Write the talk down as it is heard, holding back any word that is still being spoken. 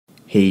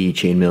Hey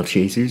chainmail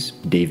chasers,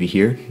 Davey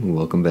here, and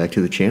welcome back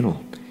to the channel.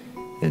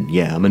 And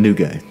yeah, I'm a new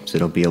guy, so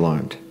don't be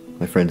alarmed.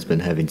 My friend's been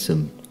having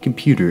some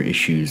computer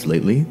issues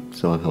lately,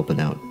 so I'm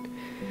helping out.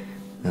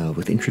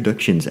 With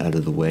introductions out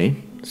of the way,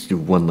 let's do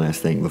one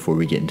last thing before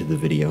we get into the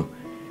video.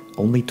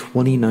 Only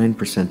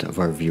 29% of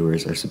our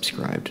viewers are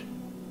subscribed.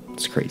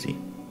 It's crazy.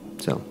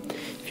 So,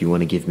 if you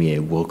want to give me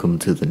a welcome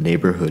to the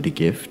neighborhood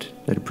gift,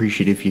 I'd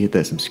appreciate it if you hit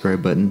that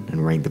subscribe button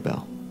and ring the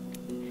bell.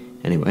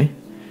 Anyway,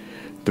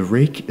 the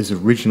Rake is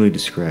originally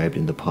described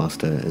in the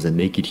pasta as a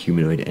naked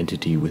humanoid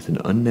entity with an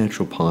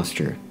unnatural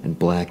posture and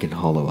black and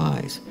hollow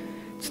eyes.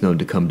 It's known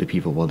to come to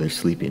people while they're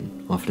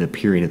sleeping, often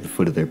appearing at the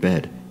foot of their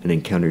bed, in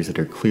encounters that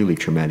are clearly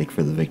traumatic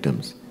for the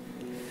victims.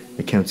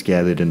 Accounts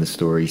gathered in the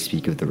story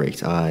speak of the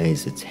Rake's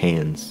eyes, its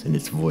hands, and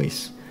its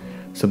voice.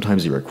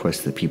 Sometimes it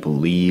requests that people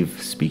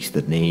leave, speaks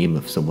the name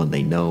of someone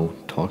they know,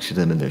 talks to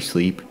them in their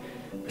sleep,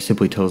 or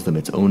simply tells them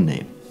its own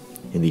name.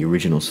 In the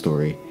original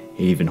story,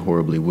 it even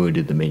horribly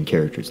wounded the main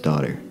character's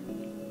daughter.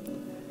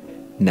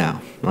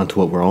 Now, onto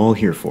what we're all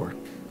here for,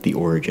 the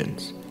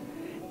origins.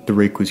 The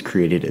Rake was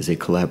created as a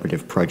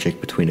collaborative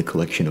project between a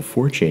collection of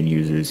 4chan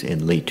users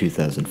in late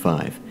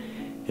 2005.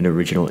 An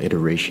original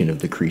iteration of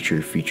the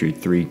creature featured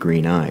 3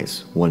 green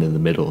eyes, 1 in the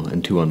middle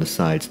and 2 on the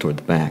sides toward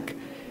the back.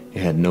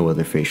 It had no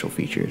other facial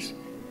features.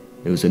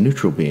 It was a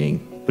neutral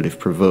being, but if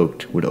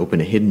provoked, would open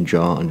a hidden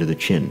jaw under the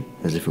chin,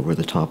 as if it were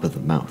the top of the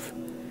mouth.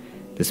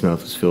 This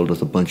mouth was filled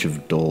with a bunch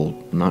of dull,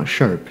 not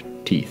sharp,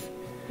 teeth.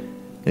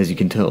 As you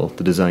can tell,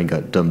 the design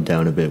got dumbed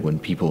down a bit when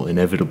people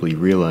inevitably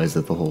realized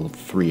that the whole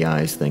 3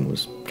 eyes thing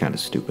was kinda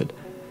stupid.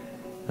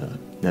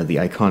 Now the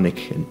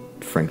iconic and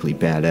frankly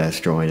badass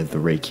drawing of the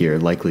Rake here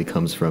likely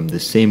comes from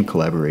this same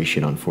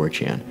collaboration on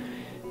 4chan,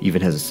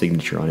 even has a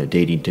signature on it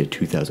dating to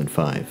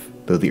 2005,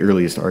 though the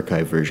earliest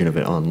archive version of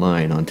it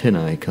online on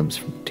TinEye comes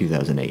from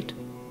 2008.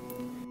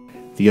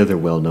 The other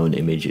well-known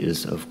image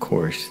is, of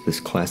course,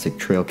 this classic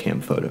trail cam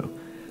photo.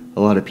 A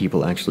lot of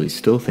people actually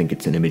still think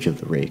it's an image of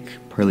the Rake,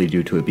 partly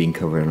due to it being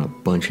covered on a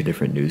bunch of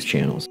different news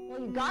channels.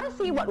 Well, you gotta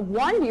see what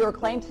one viewer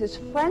claims his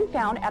friend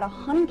found at a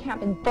hunting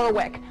camp in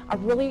Berwick. I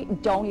really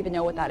don't even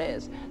know what that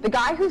is. The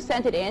guy who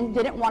sent it in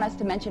didn't want us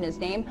to mention his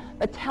name,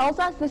 but tells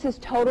us this is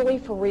totally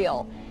for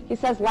real. He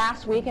says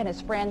last weekend his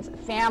friend's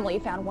family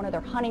found one of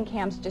their hunting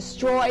camps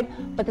destroyed,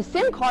 but the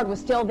SIM card was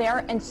still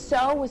there, and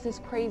so was this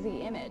crazy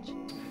image.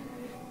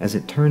 As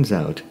it turns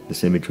out,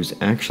 this image was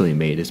actually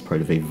made as part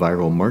of a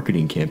viral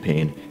marketing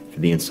campaign for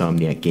the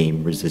Insomniac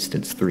game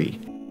Resistance 3.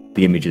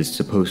 The image is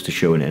supposed to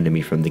show an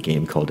enemy from the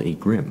game called a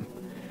Grim.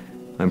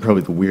 I'm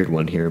probably the weird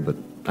one here, but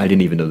I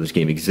didn't even know this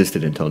game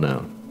existed until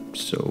now.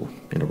 So,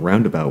 in a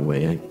roundabout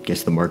way, I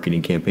guess the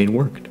marketing campaign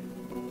worked.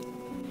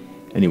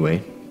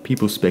 Anyway,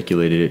 people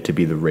speculated it to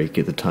be the Rake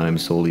at the time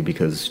solely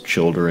because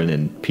children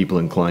and people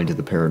inclined to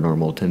the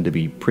paranormal tend to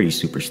be pretty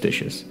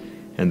superstitious,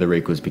 and the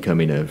Rake was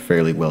becoming a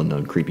fairly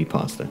well-known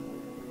creepypasta.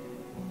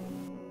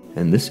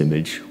 And this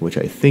image, which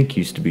I think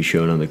used to be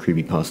shown on the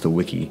Creepypasta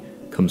wiki,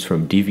 comes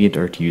from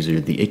DeviantArt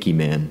user The Icky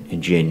Man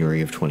in January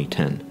of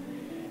 2010.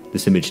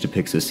 This image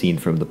depicts a scene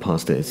from the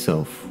pasta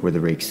itself, where the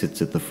Rake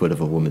sits at the foot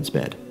of a woman's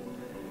bed.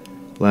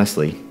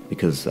 Lastly,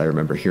 because I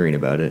remember hearing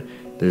about it,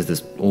 there's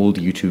this old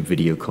YouTube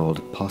video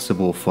called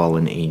Possible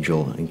Fallen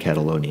Angel in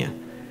Catalonia.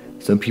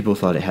 Some people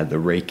thought it had the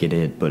Rake in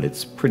it, but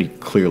it's pretty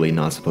clearly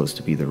not supposed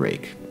to be the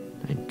Rake.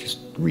 I just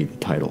read the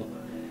title.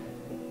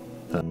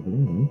 That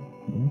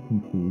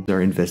concludes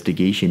our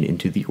investigation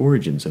into the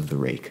origins of the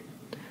Rake.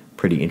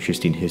 Pretty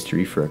interesting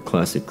history for a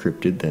classic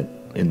cryptid that,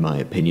 in my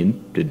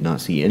opinion, did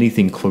not see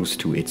anything close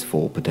to its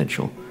full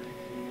potential.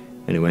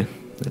 Anyway,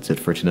 that's it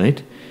for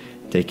tonight.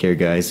 Take care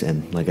guys,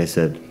 and like I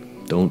said,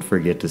 don't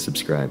forget to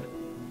subscribe.